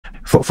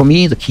for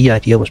me, the key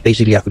idea was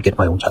basically I could get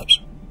my own types.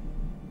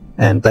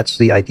 And that's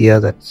the idea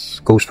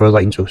that goes further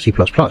into C++,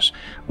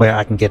 where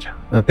I can get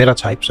better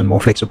types and more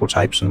flexible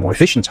types and more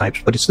efficient types.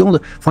 But it's still the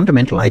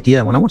fundamental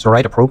idea. When I want to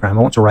write a program,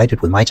 I want to write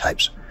it with my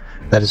types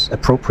that is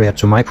appropriate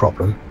to my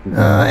problem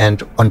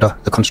and under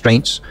the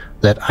constraints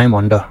that I'm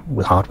under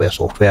with hardware,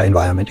 software,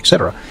 environment,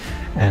 etc.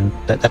 And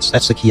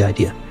that's the key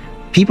idea.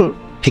 People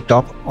picked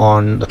up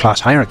on the class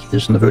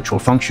hierarchies and the virtual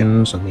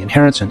functions and the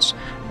inheritance,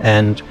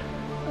 and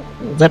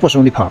that was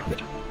only part of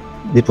it.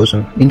 It was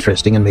an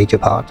interesting and major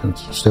part, and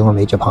still a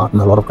major part in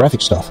a lot of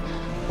graphic stuff,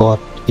 but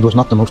it was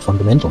not the most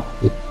fundamental.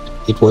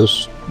 It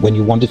was when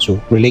you wanted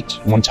to relate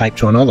one type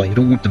to another, you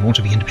don't want them all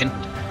to be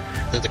independent.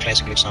 The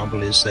classical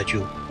example is that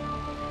you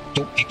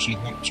don't actually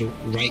want to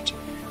write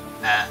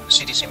a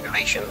city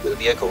simulation with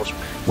vehicles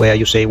where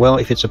you say, well,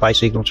 if it's a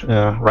bicycle,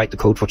 write the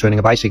code for turning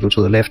a bicycle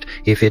to the left.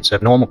 If it's a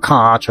normal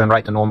car,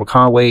 write the normal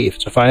car way. If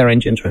it's a fire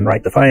engine,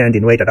 write the fire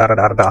engine way,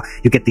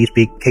 You get these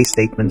big case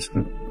statements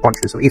and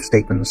bunches of if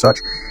statements and such.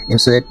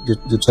 Instead, you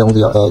tell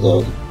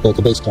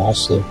the base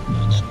class that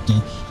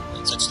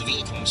that's the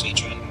vehicle, so you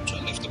turn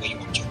left the way you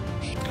want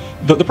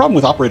to. The problem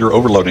with operator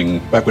overloading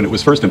back when it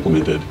was first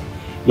implemented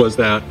was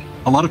that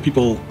a lot of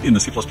people in the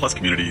C++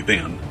 community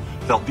then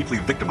felt deeply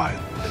victimized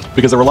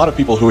because there were a lot of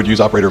people who would use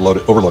operator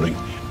overloading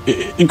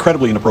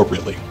incredibly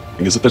inappropriately.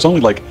 Because there's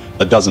only like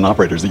a dozen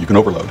operators that you can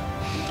overload,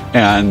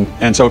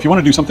 and so if you want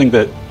to do something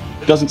that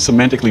doesn't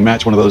semantically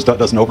match one of those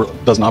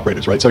dozen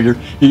operators, right? So you're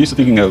used to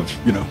thinking of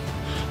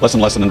less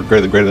and less and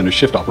greater than are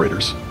shift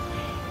operators.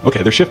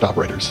 Okay, they're shift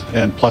operators,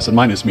 and plus and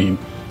minus mean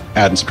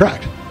add and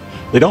subtract.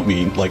 They don't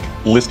mean like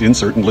list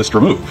insert and list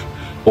remove,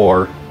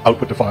 or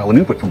output to file and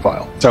input from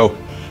file. So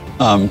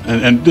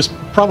and this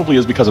probably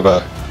is because of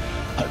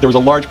there was a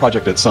large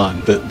project at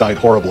Sun that died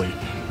horribly,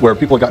 where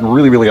people had gotten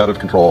really out of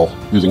control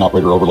using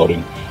operator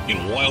overloading in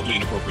wildly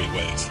inappropriate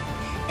ways.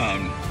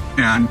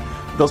 And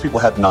those people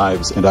had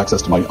knives and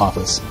access to my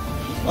office.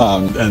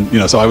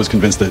 So I was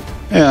convinced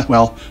that,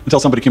 well, until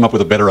somebody came up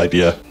with a better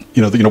idea,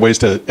 ways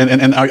to,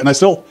 and I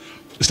still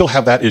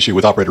have that issue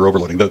with operator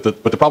overloading. But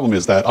the problem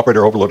is that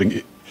operator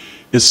overloading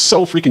is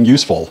so freaking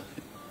useful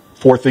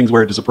for things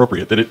where it is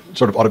appropriate that it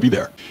sort of ought to be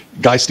there.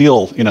 Guy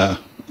Steele, in a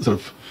sort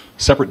of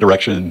separate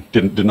direction,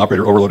 did an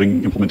operator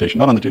overloading implementation,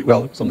 not on the,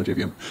 well, it was on the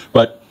JVM,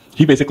 but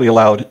he basically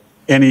allowed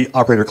any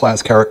operator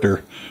class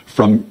character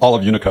from all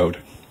of Unicode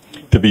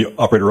to be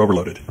operator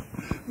overloaded.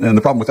 And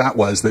the problem with that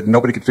was that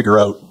nobody could figure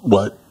out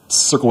what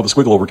circle with a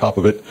squiggle over top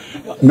of it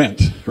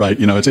meant, right?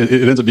 It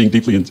ends up being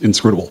deeply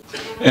inscrutable.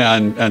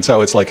 And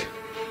so it's like,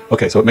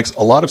 okay, so it makes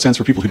a lot of sense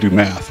for people who do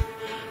math,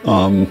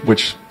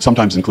 which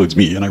sometimes includes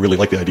me, and I really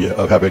like the idea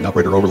of having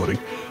operator overloading.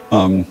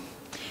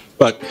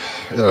 But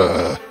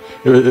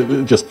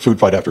just food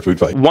fight after food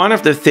fight. One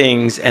of the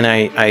things, and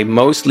I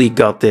mostly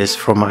got this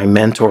from my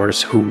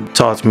mentors who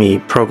taught me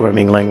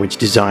programming language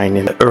design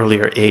in the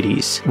earlier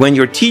 80s. When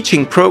you're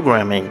teaching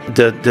programming,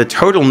 the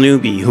total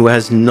newbie who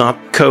has not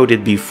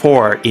coded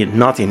before,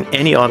 not in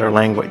any other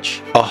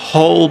language, a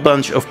whole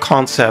bunch of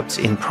concepts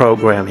in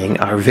programming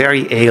are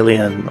very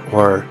alien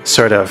or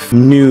sort of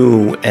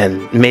new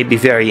and maybe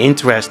very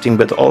interesting,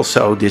 but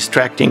also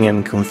distracting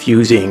and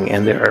confusing.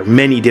 And there are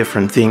many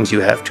different things you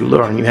have to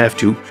learn. You have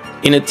to,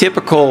 in a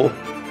typical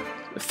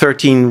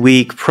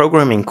 13-week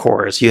programming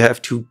course,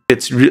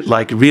 it's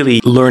like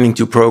really learning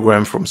to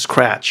program from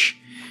scratch.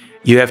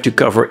 You have to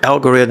cover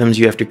algorithms,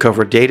 you have to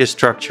cover data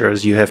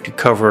structures, you have to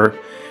cover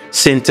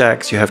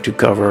syntax, you have to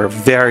cover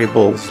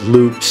variables,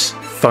 loops,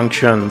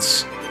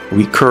 functions,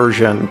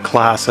 recursion,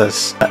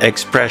 classes,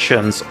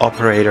 expressions,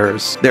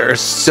 operators. There are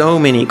so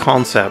many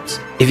concepts.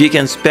 If you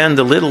can spend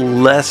a little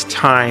less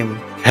time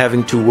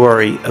having to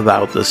worry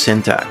about the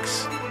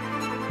syntax.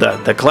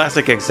 The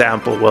classic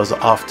example was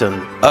often,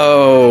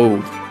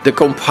 the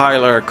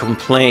compiler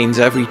complains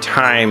every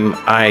time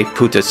I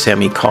put a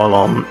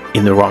semicolon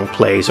in the wrong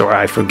place or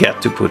I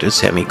forget to put a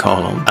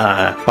semicolon.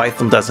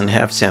 Python doesn't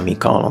have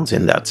semicolons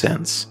in that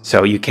sense,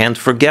 so you can't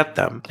forget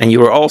them. And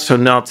you are also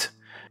not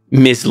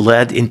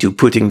misled into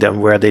putting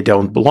them where they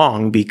don't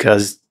belong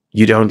because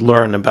you don't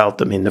learn about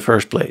them in the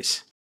first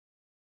place.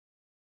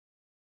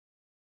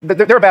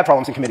 There are bad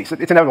problems in committees.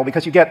 It's inevitable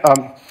because you get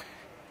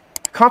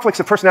conflicts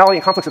of personality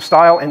and conflicts of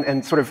style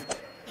and sort of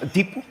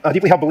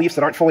deeply held beliefs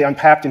that aren't fully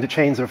unpacked into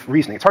chains of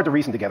reasoning. It's hard to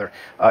reason together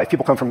if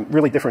people come from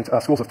really different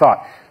schools of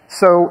thought.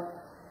 So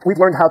we've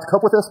learned how to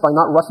cope with this by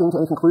not rushing to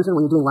any conclusion.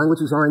 When you're doing language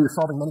design, you're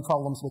solving many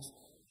problems which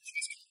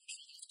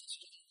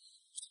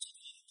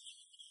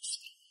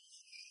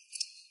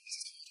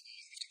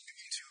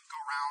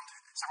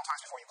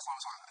sometimes before you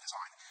close on a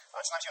design.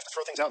 Sometimes you have to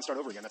throw things out and start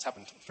over again. That's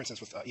happened, for instance,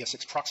 with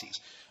ES6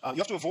 proxies. You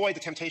have to avoid the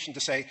temptation to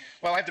say,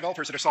 well, I have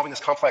developers that are solving this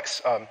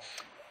complex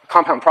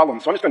compound problem,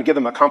 so I'm just going to give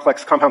them a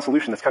complex compound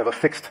solution that's kind of a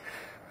fixed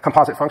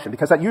composite function,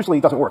 because that usually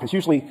doesn't work. It's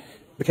usually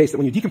the case that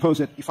when you decompose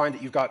it, you find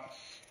that you've got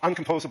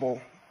uncomposable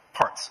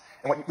parts.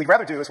 And what we'd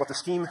rather do is what the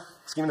scheme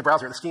in the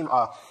browser, the scheme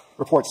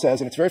report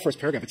says in its very first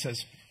paragraph. It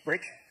says,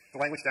 break the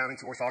language down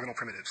into orthogonal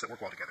primitives that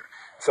work well together.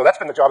 So that's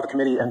been the job of the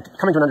committee, and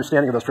coming to an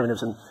understanding of those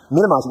primitives and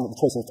minimizing the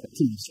choice of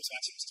keys.